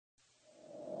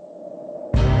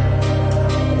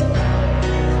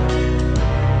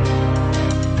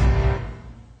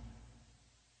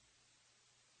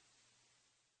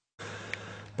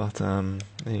But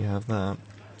there you have that.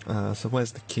 So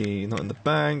where's the key? Not in the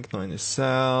bank, not in his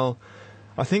cell.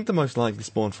 I think the most likely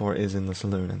spawn for it is in the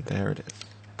saloon, and there it is.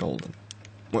 Golden.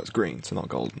 Well, it's green, so not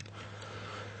golden.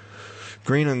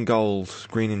 Green and gold,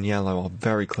 green and yellow are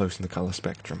very close in the colour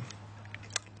spectrum.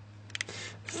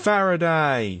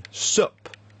 Faraday!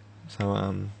 Sup! So,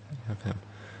 you have him.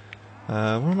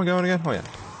 Where am I going again? Oh yeah.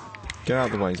 Get out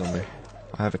of the way, zombie.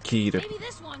 I have a key to... Maybe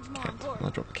this one's more important.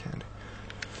 I'll drop the candy.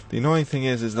 The annoying thing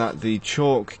is that the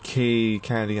chalk, key,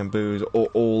 candy and booze are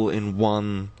all in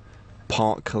one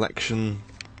part collection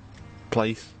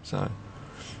place, so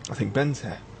I think Ben's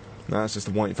here. No, that's just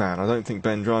a white van. I don't think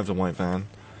Ben drives a white van.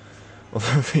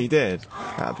 Although if he did,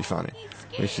 that'd be funny.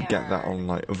 We should get that on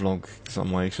like a vlog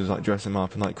some way. Should like dress him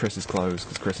up in like Chris's clothes,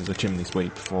 because Chris is a chimney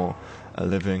sweep for a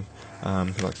living. He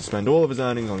likes to spend all of his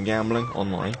earnings on gambling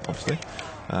online, obviously,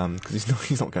 because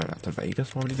he's not going out to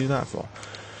Vegas. Why would he do that for?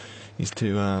 He's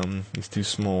too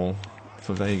small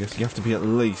for Vegas. You have to be at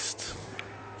least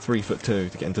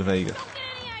 3'2" to get into Vegas.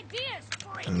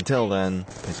 And until then,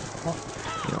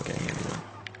 you're not getting anywhere.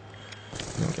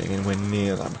 You're not getting anywhere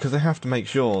near that, because they have to make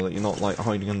sure that you're not like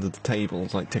hiding under the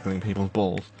tables, like tickling people's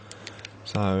balls.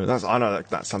 So I know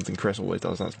that's something Chris always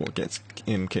does. That's what gets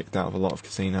him kicked out of a lot of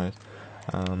casinos.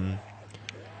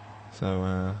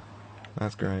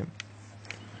 That's great.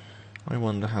 I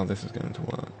wonder how this is going to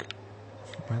work.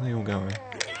 Where are they all going?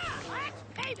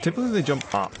 Typically they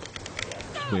jump up.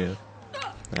 Weird.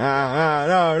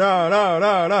 No,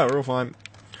 we're all fine.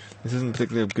 This isn't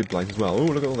particularly a good place as well.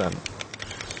 Ooh, look at all them.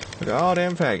 Look at all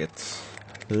them faggots.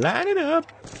 Lining up,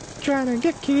 trying to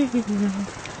get killed.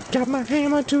 Got my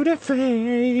hammer to their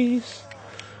face.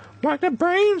 Whack their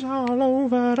brains all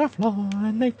over the floor,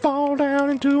 and they fall down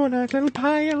into a nice little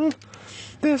pile.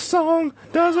 This song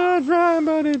doesn't rhyme,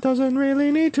 but it doesn't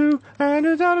really need to. And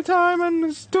it's out of time, and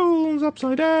the stool's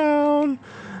upside down.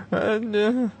 And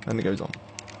it goes on.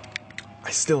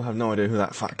 I still have no idea who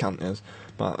that fat cunt is,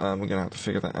 but we're going to have to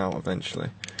figure that out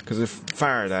eventually. Because if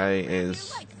Faraday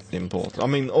is important... I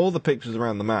mean, all the pictures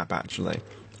around the map, actually.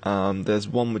 There's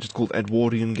one which is called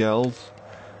Edwardian Girls,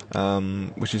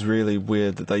 which is really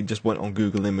weird that they just went on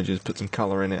Google Images, put some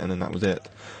colour in it, and then that was it.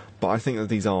 But I think that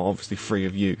these are obviously free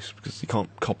of use, because you can't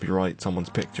copyright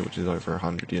someone's picture, which is over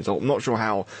 100 years old. I'm not sure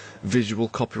how visual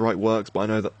copyright works, but I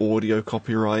know that audio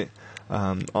copyright,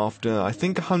 after, I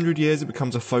think, 100 years, it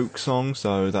becomes a folk song,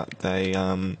 so that they,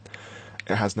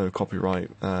 it has no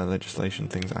copyright legislation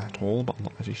things at all, but I'm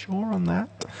not actually sure on that.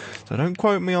 So don't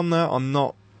quote me on that, I'm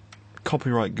not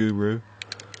copyright guru.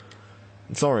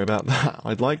 Sorry about that.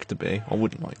 I'd like to be. I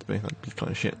wouldn't like to be. That'd be kind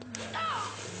of shit.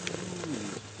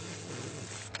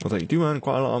 Although you do earn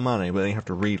quite a lot of money, but then you have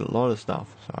to read a lot of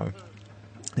stuff, so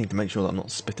I need to make sure that I'm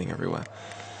not spitting everywhere.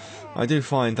 I do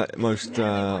find that most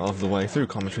of the way through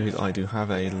commentaries I do have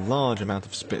a large amount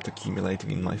of spit accumulating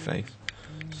in my face.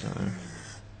 So,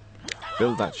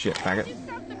 build that shit,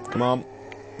 faggot. Come on.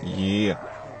 Yeah.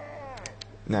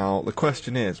 Now, the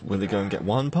question is, will he go and get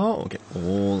one part, or get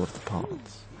all of the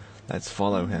parts? Let's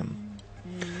follow him.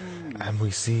 And we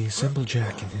see Simple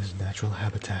Jack in his natural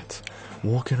habitat,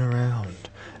 walking around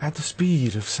at the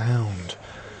speed of sound.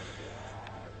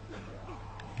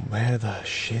 Where the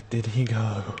shit did he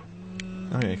go?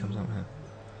 Oh yeah, he comes up here.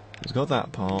 He's got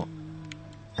that part,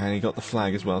 and he got the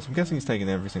flag as well, so I'm guessing he's taken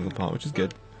every single part, which is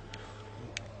good.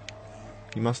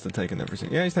 He must have taken every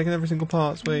single... Yeah, he's taken every single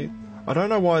part, sweet. I don't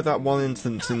know why that one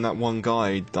instance in that one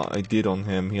guide that I did on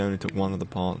him, he only took one of the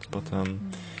parts, but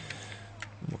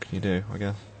what can you do, I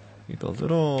guess? He builds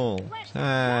it all.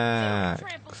 Sacks.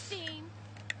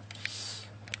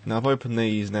 Now I've opened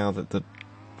these now that the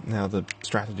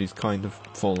strategy's kind of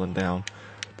fallen down.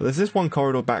 But there's this one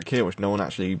corridor back here which no one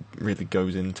actually really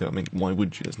goes into. I mean, why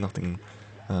would you? There's nothing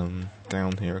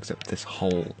down here except this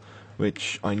hole,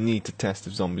 which I need to test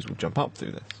if zombies will jump up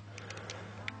through this.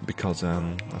 Because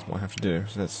that's what I have to do.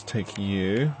 So let's take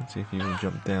you, let's see if he will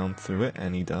jump down through it,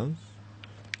 and he does.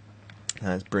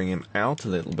 Let's bring him out a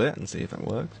little bit and see if that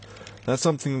works. That's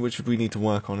something which we need to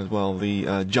work on as well,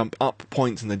 the jump up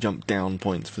points and the jump down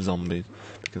points for zombies,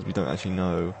 because we don't actually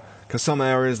know. Because some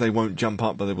areas they won't jump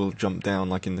up, but they will jump down,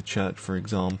 like in the church, for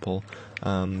example.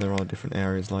 There are different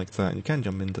areas like that, and you can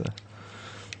jump into this.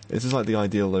 This is like the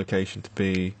ideal location to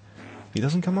be. He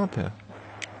doesn't come up here.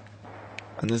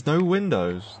 And there's no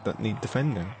windows that need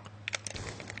defending.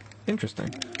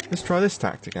 Interesting. Let's try this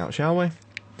tactic out, shall we?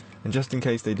 And just in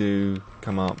case they do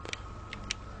come up,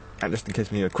 and just in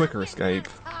case we need a quicker escape,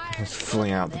 just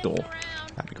fling out the door.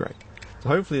 That'd be great. So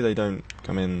hopefully they don't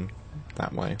come in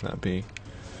that way. That'd be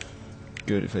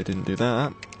good if they didn't do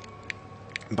that.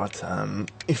 But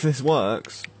if this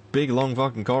works, big long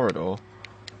fucking corridor.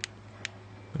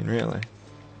 I mean, really.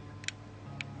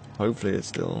 Hopefully it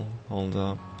still holds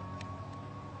up.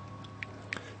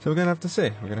 So we're gonna have to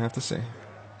see. We're gonna have to see.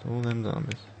 All them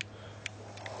zombies.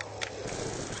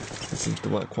 It seems to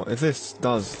work quite. If this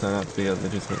does turn out to be a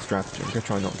legitimate strategy, I'm gonna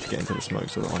try not to get into the smoke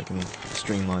so that I can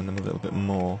streamline them a little bit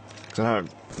more. Because I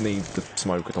don't need the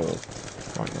smoke at all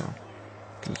right now.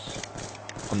 Because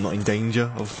I'm not in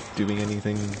danger of doing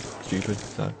anything stupid.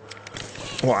 So,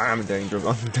 well, I am in danger of.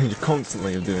 I'm in danger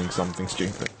constantly of doing something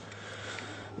stupid.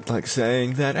 Like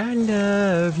saying that I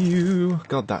love you.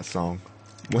 God, that song.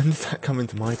 When did that come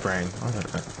into my brain? I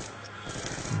don't know.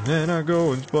 And then I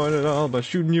go and spoil it all by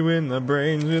shooting you in the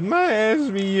brains with my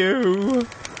SVU.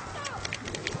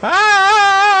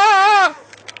 Ah!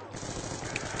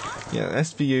 Yeah,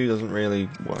 SVU doesn't really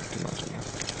work too much.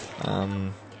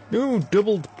 Ooh,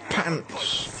 doubled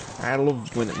pants. I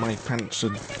love when my pants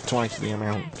are twice the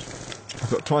amount. I've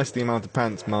got twice the amount of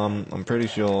pants, Mum. I'm pretty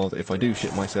sure that if I do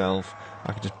shit myself,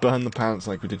 I can just burn the pants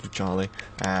like we did with Charlie,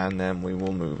 and then we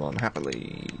will move on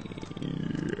happily.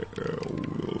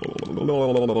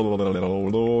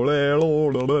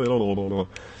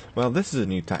 Well, this is a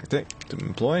new tactic to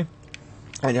employ,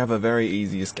 and you have a very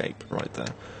easy escape right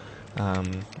there. We're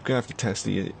going to have to test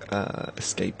the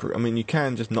escape route. I mean, you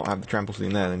can just not have the trample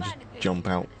scene there and just jump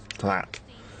out to that.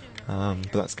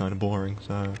 But that's kind of boring,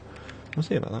 so we'll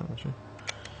see about that, actually.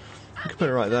 You can put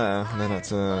it right there, and then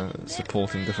that's a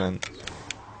supporting defense.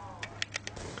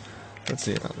 Let's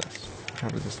see about this. How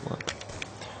does this work?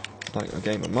 It's like a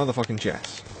game of motherfucking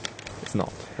chess. It's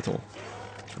not, at all.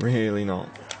 It's really not.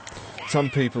 Some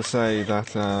people say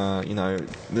that, you know,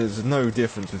 there's no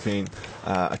difference between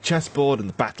a chessboard and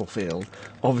the battlefield.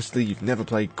 Obviously, you've never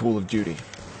played Call of Duty.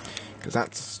 Because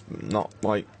that's not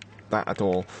like that at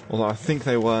all. Although I think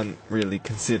they weren't really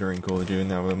considering Call of Duty,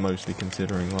 they were mostly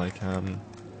considering, like,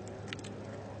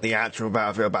 the actual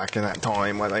battlefield back in that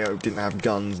time where they didn't have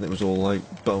guns and it was all like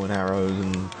bow and arrows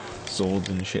and swords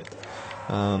and shit.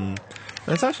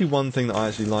 There's actually one thing that I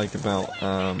actually like about,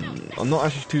 I'm not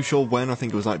actually too sure when, I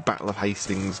think it was like Battle of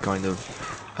Hastings kind of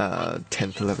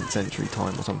 10th, 11th century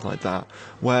time or something like that,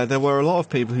 where there were a lot of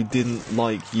people who didn't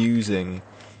like using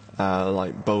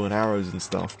like bow and arrows and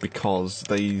stuff because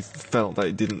they felt that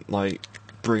it didn't like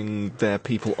bring their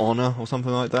people honour or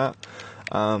something like that.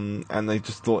 And they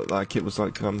just thought like it was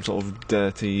like some sort of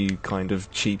dirty kind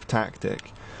of cheap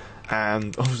tactic,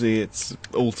 and obviously it's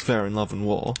all fair in love and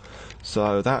war,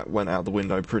 so that went out the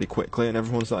window pretty quickly and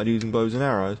everyone started using bows and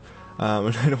arrows,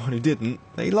 and anyone who didn't,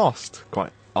 they lost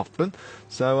quite often,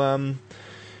 so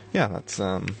yeah, that's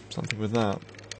something with that.